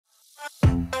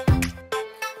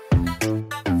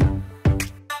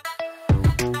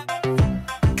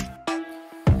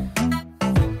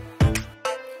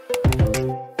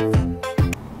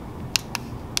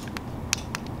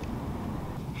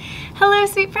Hello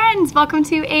sweet friends, welcome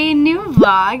to a new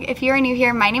vlog. If you are new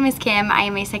here, my name is Kim. I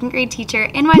am a second grade teacher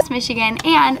in West Michigan,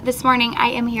 and this morning I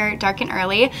am here dark and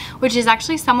early, which is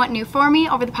actually somewhat new for me.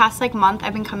 Over the past month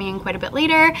I've been coming in quite a bit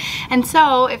later, and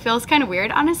so it feels kind of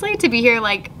weird honestly to be here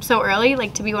so early,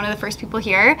 to be one of the first people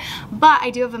here. But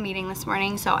I do have a meeting this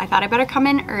morning, so I thought I better come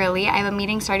in early. I have a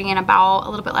meeting starting in about a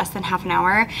little bit less than half an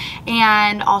hour,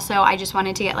 and also I just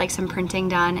wanted to get some printing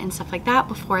done and stuff like that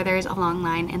before there's a long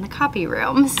line in the copy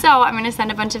room. So I'm going to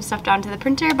send a bunch of stuff down to the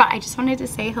printer, but I just wanted to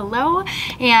say hello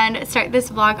and start this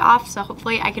vlog off, so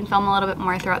hopefully I can film a little bit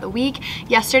more throughout the week.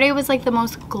 Yesterday was the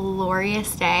most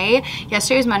glorious day.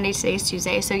 Yesterday was Monday, today's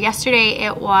Tuesday. So yesterday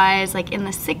it was in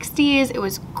the 60s. It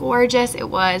was gorgeous. It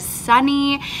was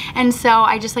sunny, and so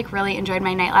I just really enjoyed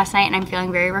my night last night, and I'm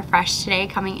feeling very refreshed today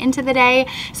coming into the day.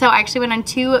 So I actually went on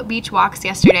 2 beach walks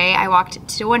yesterday. I walked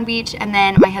to one beach, and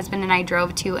then my husband and I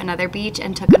drove to another beach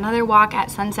and took another walk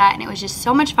at sunset, and it was just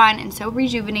so much fun and so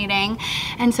rejuvenating.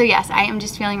 And so yes, I am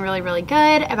just feeling really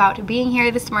good about being here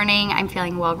this morning. I'm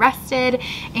feeling well rested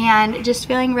and just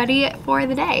feeling ready for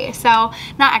the day. So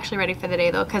not actually ready for the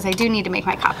day though, because I do need to make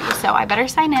my copy, so I better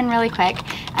sign in really quick,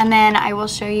 and then I will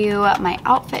show you my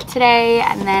outfit today,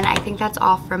 and then I think that's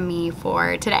all from me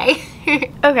for today.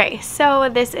 Okay, so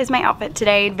this is my outfit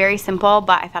today. Very simple,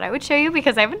 but I thought I would show you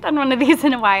because I haven't done one of these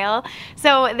in a while.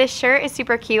 So this shirt is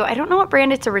super cute. I don't know what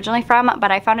brand it's originally from, but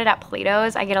I found it at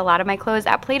Plato's. I get a lot of my clothes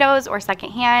at Plato's or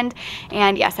secondhand,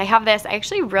 and yes, I have this. I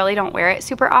actually really don't wear it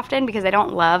super often because I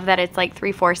don't love that it's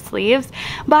 3/4 sleeves,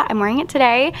 but I'm wearing it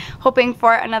today, hoping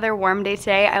for another warm day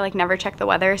today. I never check the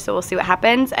weather, so we'll see what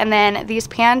happens. And then these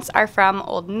pants are from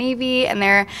Old Navy, and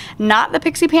they're not the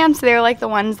pixie pants. They're the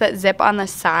ones that zip on the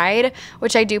side,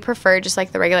 which I do prefer, just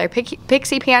the regular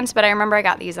pixie pants, but I remember I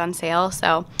got these on sale,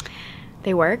 so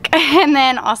they work. And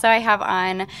then also I have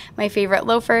on my favorite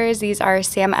loafers. These are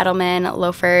Sam Edelman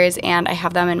loafers, and I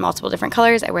have them in multiple different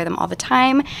colors. I wear them all the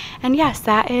time. And yes,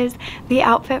 that is the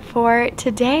outfit for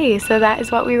today. So that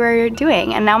is what we were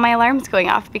doing. And now my alarm's going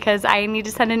off because I need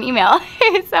to send an email.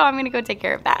 So I'm gonna go take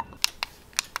care of that.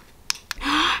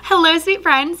 Hello sweet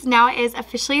friends, now it is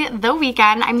officially the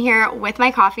weekend. I'm here with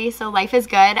my coffee, so life is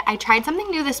good. I tried something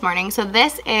new this morning. So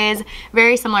this is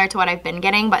very similar to what I've been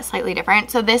getting, but slightly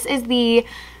different. So this is the,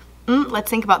 let's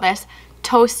think about this,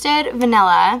 toasted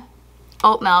vanilla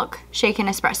oat milk shaken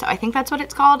espresso. I think that's what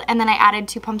it's called. And then I added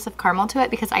 2 pumps of caramel to it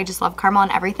because I just love caramel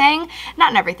in everything.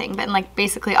 Not in everything, but in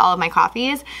basically all of my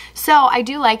coffees. So I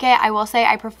do like it. I will say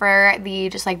I prefer the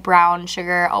just brown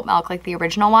sugar oat milk, the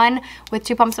original one with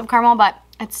 2 pumps of caramel, but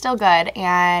it's still good.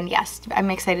 And yes,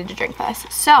 I'm excited to drink this.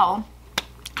 So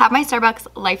have my Starbucks,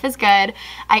 life is good.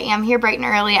 I am here bright and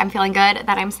early. I'm feeling good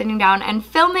that I'm sitting down and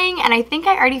filming, and I think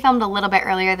I already filmed a little bit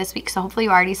earlier this week, so hopefully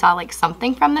you already saw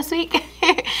something from this week.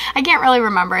 I can't really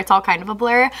remember, it's all kind of a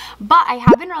blur, but I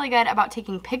have been really good about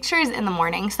taking pictures in the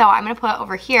morning. So I'm gonna put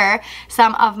over here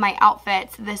some of my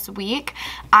outfits this week.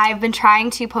 I've been trying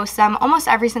to post them almost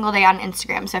every single day on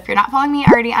Instagram, so if you're not following me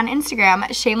already on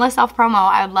Instagram, shameless self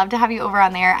promo, I would love to have you over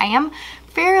on there. I am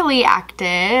fairly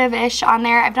active-ish on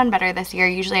there. I've done better this year.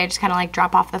 Usually I just kind of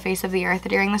drop off the face of the earth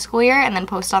during the school year and then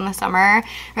post on the summer,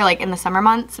 or in the summer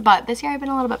months, but this year I've been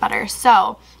a little bit better.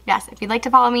 So yes, if you'd like to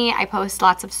follow me, I post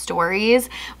lots of stories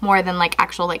more than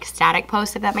actual static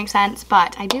posts, if that makes sense,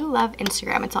 but I do love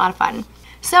Instagram. It's a lot of fun.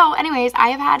 So anyways, I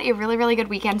have had a really good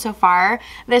weekend so far.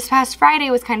 This past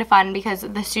Friday was kind of fun because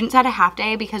the students had a half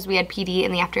day because we had PD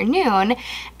in the afternoon,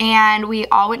 and we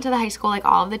all went to the high school,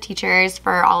 all of the teachers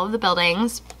for all of the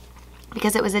buildings,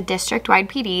 because it was a district-wide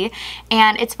PD,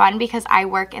 and it's fun because I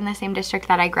work in the same district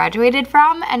that I graduated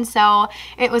from, and so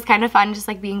it was kind of fun just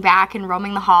being back and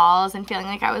roaming the halls and feeling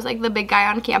I was the big guy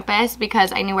on campus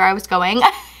because I knew where I was going.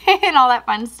 And all that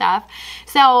fun stuff.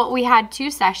 So we had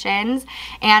 2 sessions,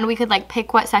 and we could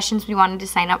pick what sessions we wanted to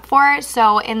sign up for.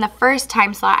 So in the first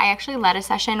time slot, I actually led a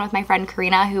session with my friend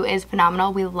Karina, who is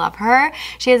phenomenal. We love her.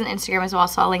 She has an Instagram as well,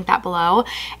 so I'll link that below.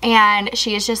 And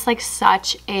she is just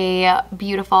such a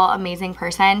beautiful, amazing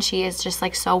person. She is just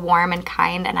so warm and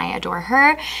kind, and I adore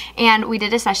her. And we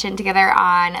did a session together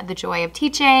on the joy of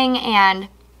teaching, and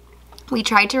we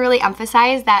tried to really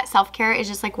emphasize that self-care is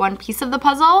just like one piece of the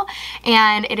puzzle,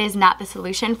 and it is not the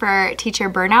solution for teacher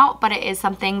burnout, but it is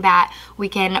something that we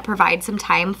can provide some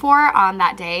time for on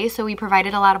that day. So we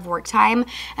provided a lot of work time,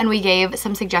 and we gave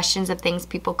some suggestions of things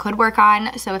people could work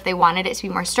on. So if they wanted it to be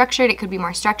more structured, it could be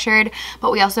more structured,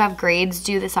 but we also have grades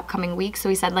due this upcoming week. So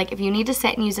we said, like, if you need to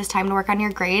sit and use this time to work on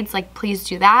your grades, like, please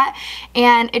do that.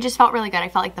 And it just felt really good. I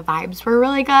felt like the vibes were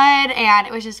really good, and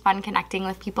it was just fun connecting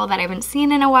with people that I haven't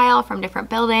seen in a while from different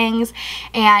buildings.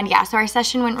 And yeah, so our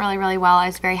session went really, really well. I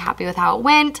was very happy with how it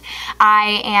went.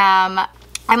 I'm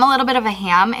a little bit of a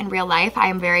ham in real life. I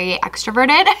am very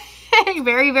extroverted.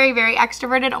 Very, very, very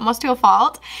extroverted, almost to a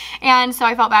fault. And so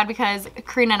I felt bad because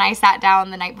Karina and I sat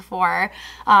down the night before.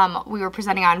 We were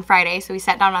presenting on Friday, so we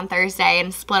sat down on Thursday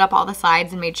and split up all the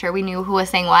slides and made sure we knew who was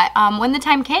saying what. When the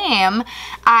time came,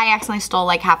 I accidentally stole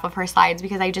like half of her slides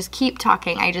because I just keep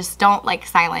talking. I just don't like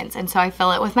silence, and so I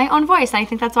fill it with my own voice. And I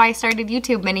think that's why I started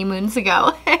YouTube many moons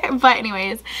ago. But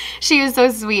anyways, she was so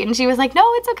sweet, and she was like, no,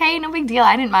 it's okay, no big deal,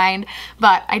 I didn't mind.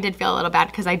 But I did feel a little bad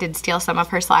because I did steal some of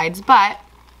her slides. But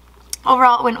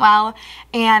overall, it went well.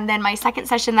 And then my second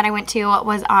session that I went to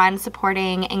was on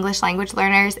supporting English language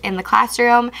learners in the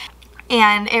classroom.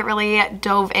 And it really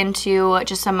dove into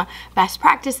just some best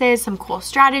practices, some cool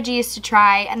strategies to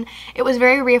try. And it was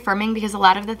very reaffirming because a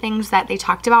lot of the things that they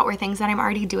talked about were things that I'm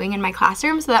already doing in my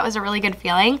classroom. So that was a really good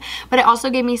feeling. But it also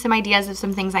gave me some ideas of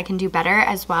some things I can do better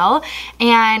as well.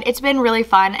 And it's been really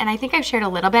fun. And I think I've shared a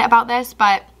little bit about this,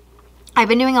 but I've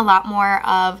been doing a lot more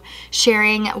of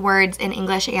sharing words in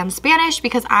English and Spanish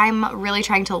because I'm really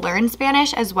trying to learn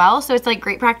Spanish as well. So it's like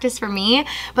great practice for me.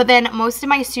 But then most of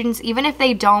my students, even if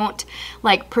they don't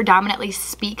like predominantly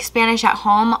speak Spanish at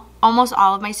home, almost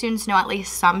all of my students know at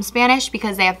least some Spanish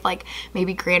because they have like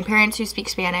maybe grandparents who speak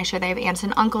Spanish, or they have aunts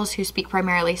and uncles who speak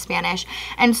primarily Spanish.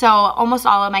 And so almost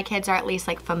all of my kids are at least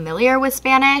like familiar with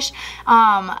Spanish.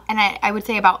 And I would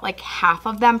say about like half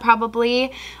of them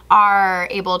probably are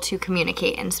able to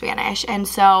communicate in Spanish. And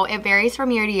so it varies from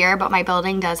year to year, but my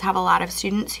building does have a lot of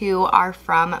students who are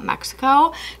from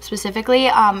Mexico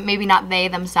specifically. Maybe not they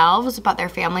themselves, but their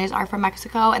families are from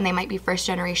Mexico, and they might be first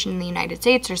generation in the United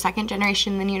States or second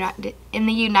generation in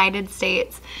the United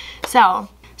States.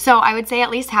 So I would say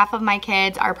at least half of my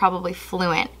kids are probably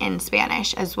fluent in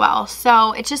Spanish as well.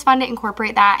 So it's just fun to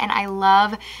incorporate that, and I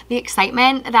love the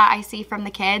excitement that I see from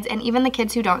the kids, and even the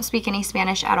kids who don't speak any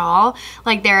Spanish at all.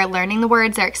 Like, they're learning the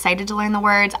words, they're excited to learn the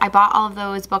words. I bought all of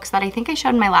those books that I think I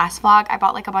showed in my last vlog. I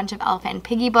bought like a bunch of Elephant and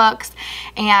Piggy books,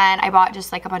 and I bought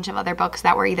just like a bunch of other books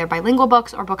that were either bilingual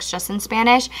books or books just in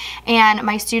Spanish. And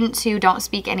my students who don't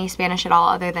speak any Spanish at all,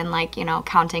 other than like, you know,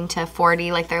 counting to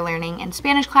 40 like they're learning in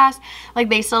Spanish class, like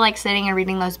they still like sitting and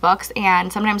reading those books.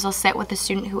 And sometimes they'll sit with a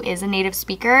student who is a native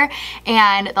speaker,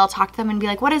 and they'll talk to them and be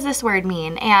like, what does this word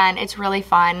mean? And it's really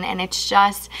fun, and it's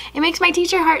just, it makes my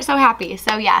teacher heart so happy.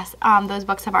 So yes, those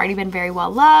books have already been very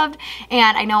well loved,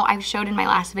 and I know I showed in my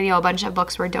last video a bunch of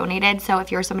books were donated. So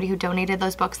if you're somebody who donated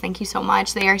those books, thank you so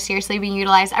much. They are seriously being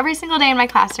utilized every single day in my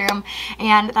classroom,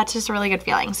 and that's just a really good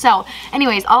feeling. So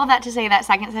anyways, all of that to say that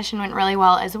second session went really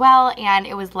well as well, and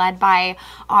it was led by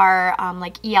our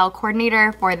like EL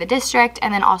coordinator for the district,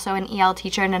 and then also an EL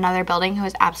teacher in another building who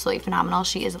is absolutely phenomenal.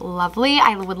 She is lovely.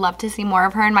 I would love to see more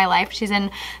of her in my life. She's in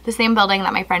the same building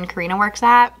that my friend Karina works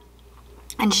at,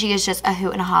 and she is just a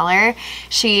hoot and a holler.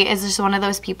 She is just one of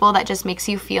those people that just makes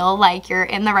you feel like you're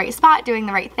in the right spot doing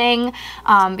the right thing,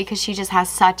 because she just has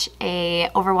such a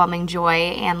overwhelming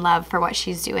joy and love for what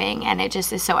she's doing, and it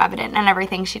just is so evident in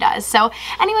everything she does. So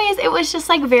anyways, it was just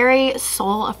like very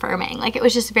soul affirming. Like, it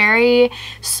was just very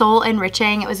soul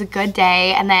enriching. It was a good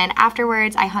day. And then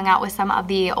afterwards, I hung out with some of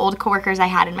the old coworkers I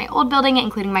had in my old building,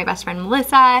 including my best friend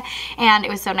Melissa, and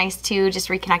it was so nice to just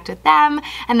reconnect with them.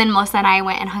 And then Melissa and I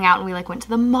went and hung out, and we like went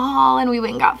to the mall, and we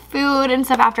went and got food and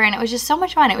stuff after, and it was just so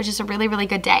much fun. It was just a really, really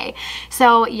good day.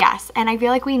 So yes, and I feel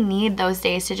like we need those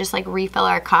days to just like refill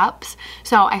our cups.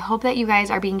 So I hope that you guys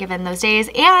are being given those days,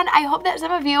 and I hope that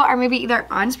some of you are maybe either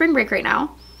on spring break right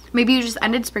now, maybe you just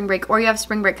ended spring break, or you have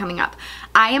spring break coming up.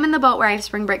 I am in the boat where I have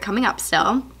spring break coming up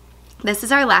still. This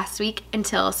is our last week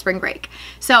until spring break.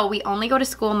 So we only go to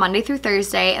school Monday through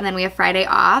Thursday, and then we have Friday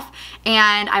off.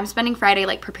 And I'm spending Friday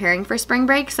like preparing for spring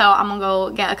break. So I'm gonna go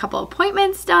get a couple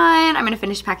appointments done. I'm gonna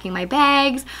finish packing my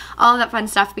bags, all of that fun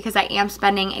stuff, because I am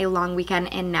spending a long weekend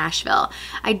in Nashville.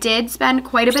 I did spend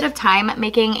quite a bit of time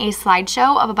making a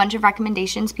slideshow of a bunch of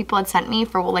recommendations people had sent me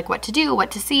for like what to do,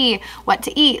 what to see, what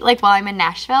to eat, like while I'm in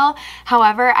Nashville.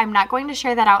 However, I'm not going to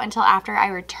share that out until after I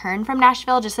return from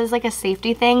Nashville, just as like a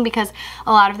safety thing, because because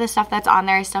a lot of the stuff that's on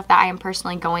there is stuff that I am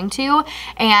personally going to,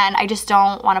 and I just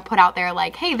don't want to put out there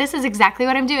like, hey, this is exactly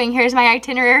what I'm doing, here's my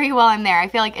itinerary while I'm there. I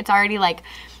feel like it's already like,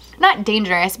 not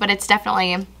dangerous, but it's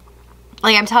definitely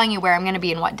like I'm telling you where I'm going to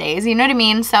be in what days, you know what I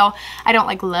mean? So I don't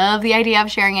like love the idea of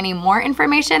sharing any more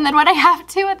information than what I have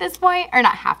to at this point, or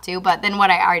not have to, but than what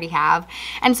I already have.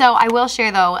 And so I will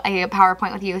share though a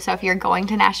PowerPoint with you, so if you're going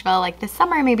to Nashville like this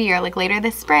summer maybe, or like later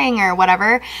this spring or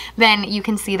whatever, then you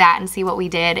can see that and see what we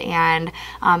did, and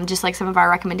just like some of our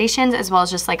recommendations, as well as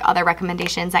just like other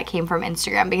recommendations that came from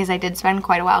Instagram, because I did spend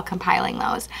quite a while compiling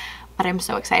those. But I'm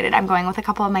so excited. I'm going with a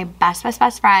couple of my best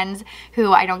friends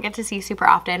who I don't get to see super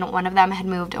often. One of them had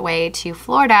moved away to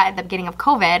Florida at the beginning of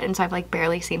COVID, and so I've like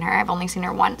barely seen her. I've only seen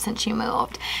her once since she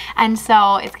moved. And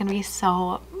so it's gonna be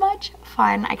so much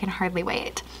fun. I can hardly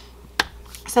wait.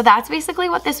 So that's basically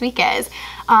what this week is.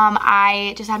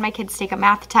 I just had my kids take a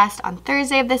math test on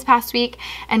Thursday of this past week,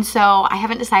 and so I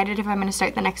haven't decided if I'm going to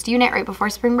start the next unit right before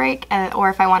spring break, or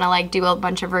if I want to like do a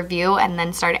bunch of review and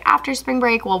then start it after spring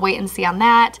break. We'll wait and see on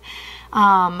that.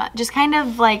 Just kind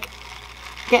of like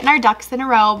getting our ducks in a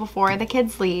row before the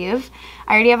kids leave.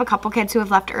 I already have a couple kids who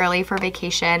have left early for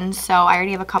vacation, so I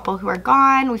already have a couple who are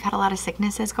gone. We've had a lot of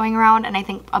sicknesses going around, and I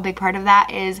think a big part of that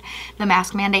is the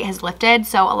mask mandate has lifted,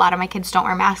 so a lot of my kids don't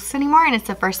wear masks anymore, and it's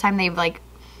the first time they've like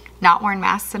not worn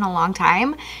masks in a long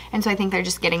time, and so I think they're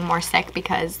just getting more sick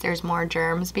because there's more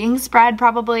germs being spread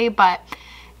probably, but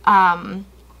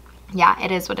yeah,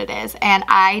 it is what it is. And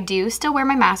I do still wear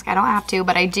my mask. I don't have to,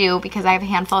 but I do, because I have a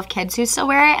handful of kids who still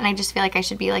wear it, and I just feel like I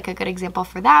should be like a good example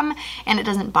for them, and it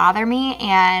doesn't bother me,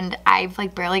 and I've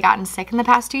like barely gotten sick in the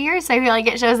past 2 years, so I feel like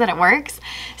it shows that it works.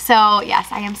 So yes,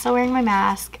 I am still wearing my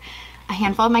mask. A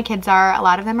handful of my kids are, a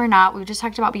lot of them are not. We've just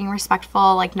talked about being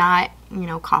respectful, like not, you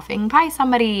know, coughing by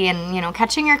somebody, and, you know,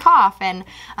 catching your cough, and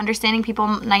understanding people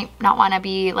might not want to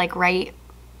be like right,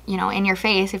 you know, in your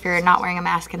face if you're not wearing a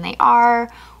mask and they are,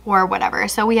 or whatever.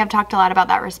 So we have talked a lot about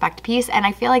that respect piece, and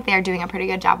I feel like they're doing a pretty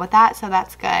good job with that, so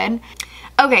that's good.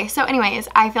 Okay, so anyways,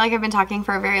 I feel like I've been talking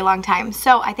for a very long time.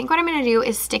 So I think what I'm going to do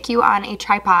is stick you on a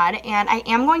tripod, and I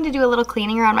am going to do a little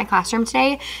cleaning around my classroom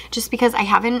today, just because I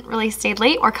haven't really stayed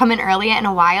late or come in early in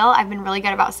a while. I've been really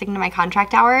good about sticking to my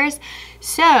contract hours.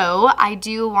 So I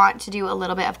do want to do a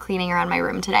little bit of cleaning around my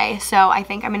room today. So I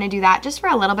think I'm going to do that just for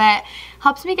a little bit.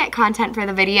 Helps me get content for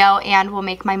the video, and will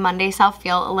make my Monday self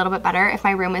feel a little bit better if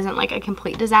my room isn't like a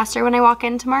complete disaster when I walk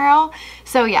in tomorrow.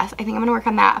 So yes, I think I'm going to work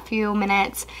on that a few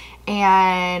minutes,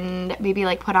 and maybe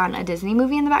like put on a Disney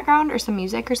movie in the background or some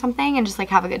music or something, and just like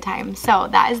have a good time. So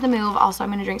that is the move. Also, I'm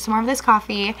going to drink some more of this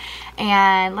coffee,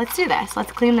 and let's do this.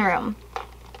 Let's clean the room.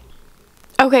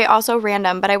 Okay, also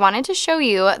random, but I wanted to show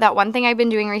you that one thing I've been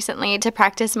doing recently to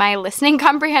practice my listening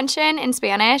comprehension in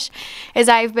Spanish is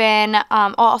I've been,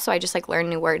 also I just like learn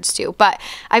new words too, but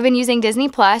I've been using Disney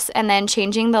Plus and then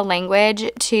changing the language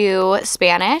to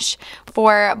Spanish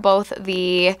for both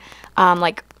the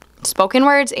like spoken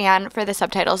words and for the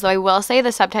subtitles. Though I will say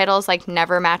the subtitles like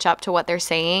never match up to what they're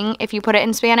saying if you put it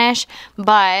in Spanish,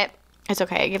 but it's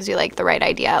okay. It gives you like the right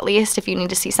idea, at least if you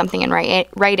need to see something in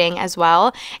writing as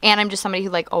well. And I'm just somebody who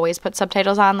like always puts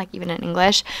subtitles on, like even in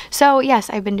English. So yes,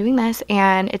 I've been doing this,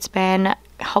 and it's been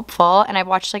helpful, and I've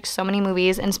watched like so many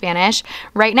movies in Spanish.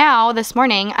 Right now, this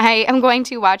morning, I am going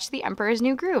to watch The Emperor's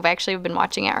New Groove. I actually have been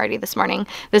watching it already this morning.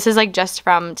 This is like just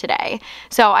from today.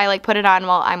 So I like put it on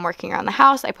while I'm working around the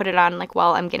house. I put it on like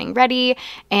while I'm getting ready,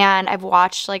 and I've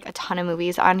watched like a ton of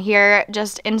movies on here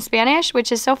just in Spanish,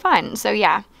 which is so fun. So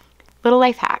yeah, little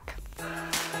life hack.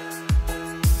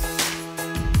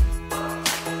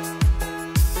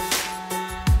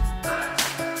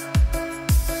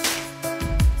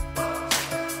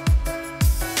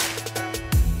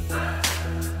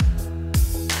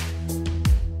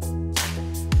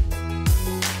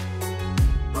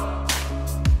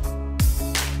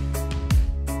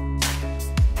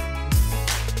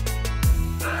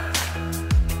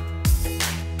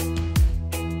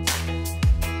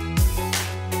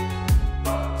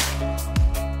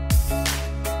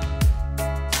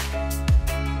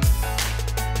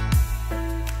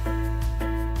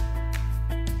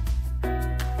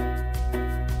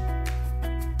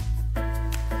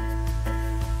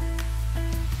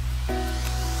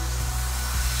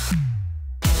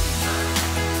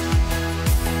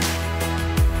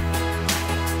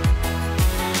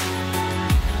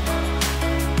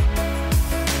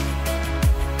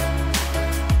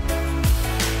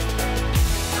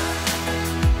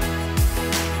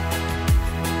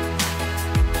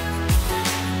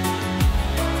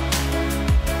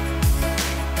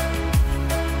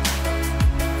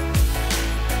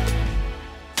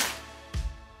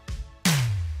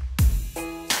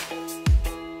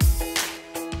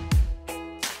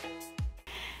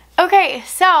 Okay,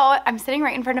 so I'm sitting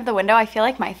right in front of the window. I feel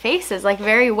like my face is like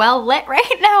very well lit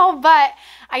right now, but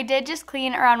I did just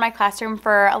clean around my classroom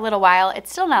for a little while.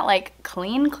 It's still not like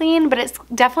clean, but it's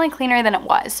definitely cleaner than it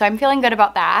was. So I'm feeling good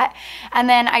about that. And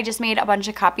then I just made a bunch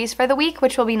of copies for the week,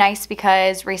 which will be nice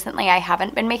because recently I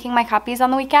haven't been making my copies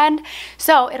on the weekend.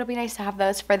 So it'll be nice to have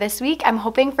those for this week. I'm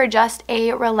hoping for just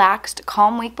a relaxed,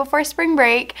 calm week before spring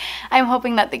break. I'm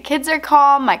hoping that the kids are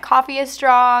calm, my coffee is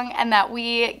strong, and that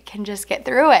we can just get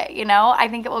through it, you know? I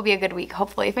think it will be a good week,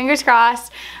 hopefully. Fingers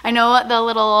crossed. I know the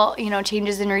little,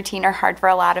 changes in routine are hard for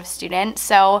a lot of students.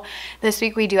 So this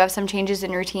week we do have some changes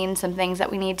in routine, some things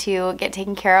that we need to get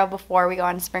taken care of before we go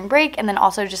on spring break, and then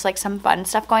also just like some fun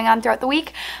stuff going on throughout the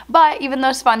week. But even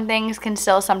those fun things can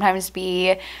still sometimes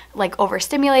be like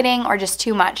overstimulating or just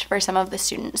too much for some of the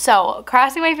students. So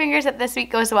crossing my fingers that this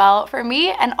week goes well for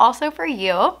me and also for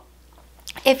you.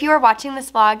 If you are watching this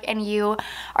vlog and you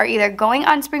are either going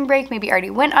on spring break, maybe already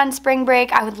went on spring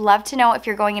break, I would love to know if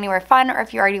you're going anywhere fun or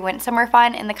if you already went somewhere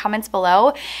fun in the comments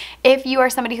below. If you are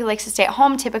somebody who likes to stay at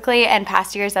home, typically in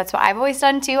past years, that's what I've always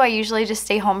done too. I usually just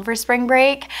stay home for spring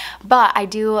break, but I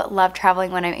do love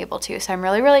traveling when I'm able to. So I'm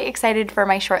really, really excited for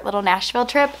my short little Nashville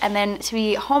trip, and then to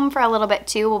be home for a little bit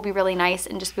too will be really nice,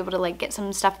 and just be able to like get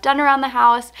some stuff done around the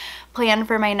house, plan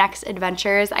for my next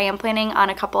adventures. I am planning on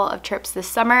a couple of trips this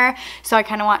summer, so I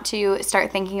kind of want to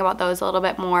start thinking about those a little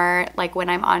bit more, like when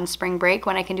I'm on spring break,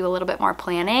 when I can do a little bit more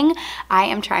planning. I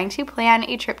am trying to plan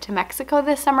a trip to Mexico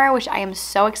this summer, which I am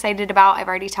so excited about. I've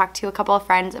already talked to a couple of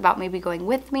friends about maybe going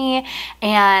with me,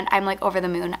 and I'm like over the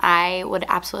moon. I would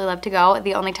absolutely love to go.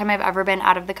 The only time I've ever been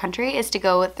out of the country is to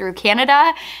go through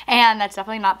Canada, and that's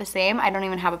definitely not the same. I don't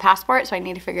even have a passport, so I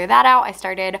need to figure that out. I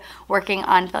started working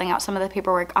on filling out some of the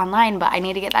paperwork online, but I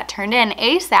need to get that turned in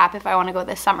ASAP if I want to go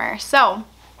this summer. So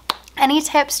any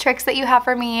tips, tricks that you have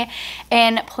for me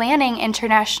in planning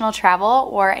international travel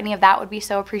or any of that would be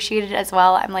so appreciated as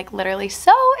well. I'm like literally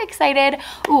so excited.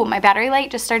 Ooh, my battery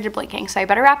light just started blinking, so I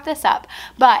better wrap this up.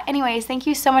 But anyways, thank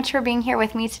you so much for being here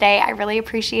with me today. I really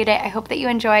appreciate it. I hope that you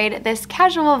enjoyed this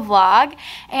casual vlog,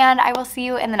 and I will see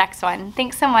you in the next one.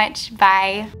 Thanks so much.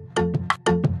 Bye.